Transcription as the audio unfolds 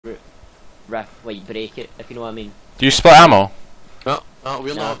like break it, if you know what I mean. Do you split ammo? No,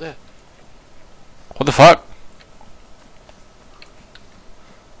 we're not up there. What the fuck?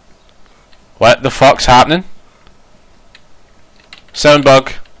 What the fuck's happening? Sound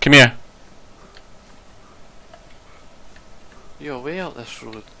bug, come here. You're way out this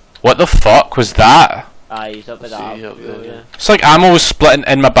road. What the fuck was that? He's up at that. Yeah. It's like ammo was splitting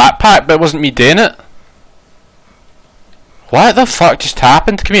in my backpack, but it wasn't me doing it. What the fuck just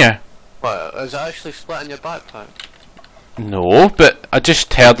happened? Come here. What, is it actually split in your backpack? No, but I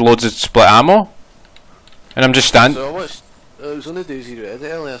just heard loads of split ammo. And I'm just standing. So it was on the DayZ Red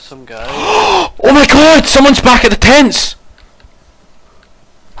earlier, some guy. Oh my god! Someone's back at the tents!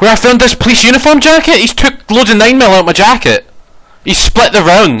 Where I found this police uniform jacket? He's took loads of 9mm out of my jacket. He's split the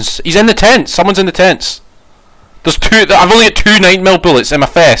rounds. He's in the tents. Someone's in the tents. There's two. I've only got 2 9mm bullets in my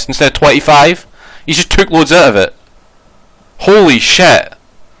vest instead of 25. He's just took loads out of it. Holy shit.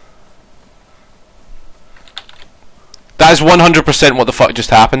 That is 100% what the fuck just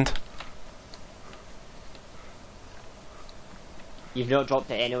happened. You've not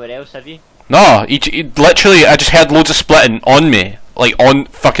dropped it anywhere else, have you? No, he literally, I just heard loads of splitting on me. Like, on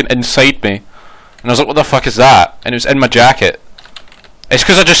fucking inside me. And I was like, what the fuck is that? And it was in my jacket. It's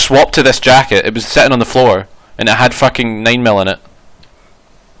because I just swapped to this jacket. It was sitting on the floor. And it had fucking 9mm in it.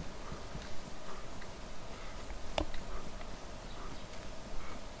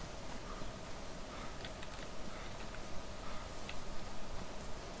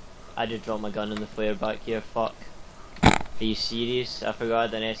 I just dropped my gun in the flare back here, fuck. Are you serious? I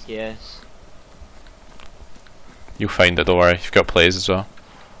forgot an SKS. You'll find it, don't worry. You've got plays as well.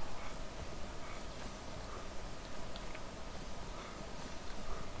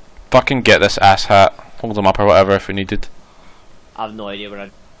 Fucking get this ass hat. Hold him up or whatever if we needed. I have no idea where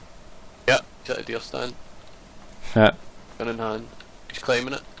I... Yep, he's at a deer stand. Yeah. Gun in hand. He's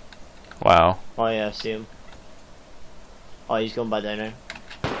climbing it. Wow. Oh yeah, I see him. Oh, he's going back down now.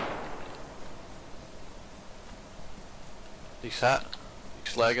 He's sat.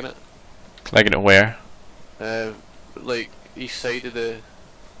 He's lagging it. Legging it where? Like east side of the.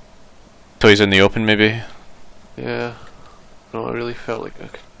 So he's in the open maybe? Yeah. No, I really felt like I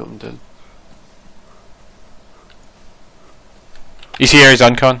could come down. He's here, he's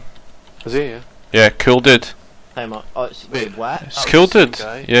uncon. Is he? Yeah. Yeah, cool dude. Time up. Oh, it's... Wait, what? It's cool dude.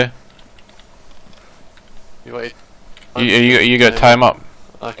 Yeah. You wait. You got time up?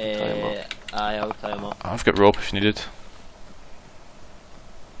 I can time up. Aye, I'll time up. I've got rope if needed.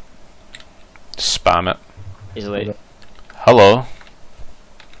 Spam it. He's away. Hello.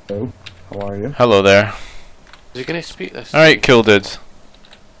 Hello. How are you? Hello there. Is he gonna speak this? Alright, cool dude.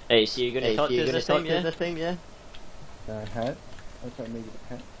 Hey, so you're gonna talk to us this time, yeah? Hat? I thought maybe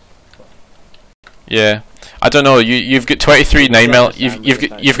the hat. Yeah. I don't know, you've got 23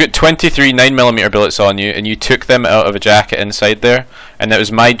 9mm you've got 23 9mm bullets on you, and you took them out of a jacket inside there, and it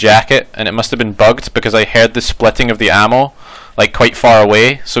was my jacket, and it must have been bugged because I heard the splitting of the ammo like quite far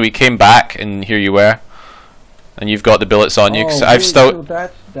away, so we came back and here you were. And you've got the bullets on you, cause I've still... So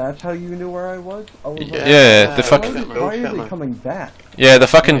that's how you knew where I was? Yeah, the fucking... Why are they coming back? Yeah, the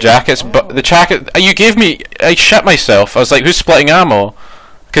fucking jackets, but the jacket... You gave me... I shit myself. I was like, who's splitting ammo?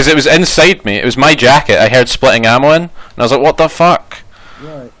 Because it was inside me, it was my jacket, I heard splitting ammo in, and I was like, what the fuck?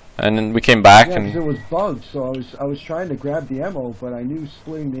 Right. And then we came back and... Yeah, because it was bugged, so I was trying to grab the ammo, but I knew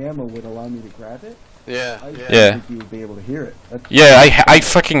splitting the ammo would allow me to grab it. Yeah. I just Yeah. didn't think you would be able to hear it. Yeah, I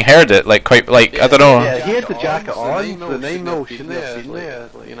fucking heard it, like, quite, like, I don't know. Yeah, he had the jacket on, the 9mm shouldn't have been there,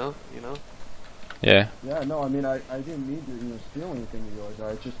 you know? Yeah. Yeah, no, I mean, I didn't mean to, steal anything of yours.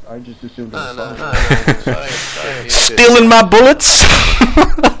 I just assumed it was No, fine. sorry. Stealing my bullets?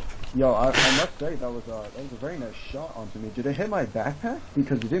 Yo, I must say, that was a very nice shot onto me. Did it hit my backpack?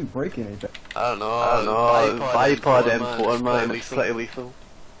 Because it didn't break anything. I don't know. Bipod M4, man, it's pretty lethal.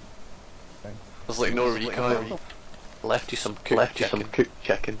 There's like no recoil. Left you some cooked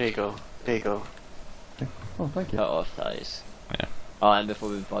chicken. There you go. Oh, thank you. Cut off ties. Yeah. Oh, and before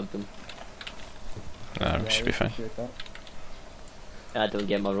we bugged them. No, we should be fine. Appreciate that. I don't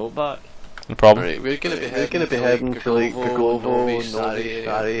get my rope back. No problem. Right, we're gonna be heading to like Gaglovo, Novi, Sari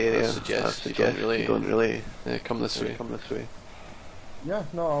area. I suggest you don't really come this way. Yeah,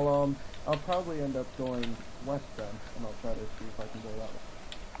 no, I'll probably end up going west then, and I'll try to see if I can go that way.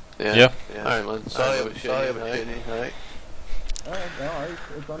 Yeah. Alright, man. Sorry about shooting. Alright. Alright, no,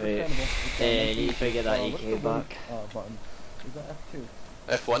 it's understandable. You need to figure that EK back. Button. Is that F2?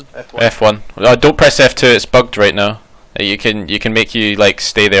 F1. Don't press F2, it's bugged right now. You can make you like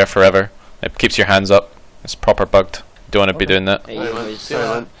stay there forever. It keeps your hands up. It's proper bugged. Don't want to be doing that. Hey, See you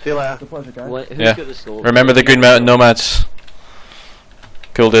later. It's a pleasure, guys. Who's Yeah. got the scope? Remember the Green Mountain Nomads.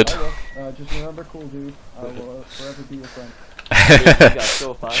 Cool dude. Just remember, cool dude. I will forever be your friend. You got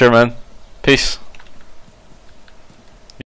so far. Sure, man. Peace.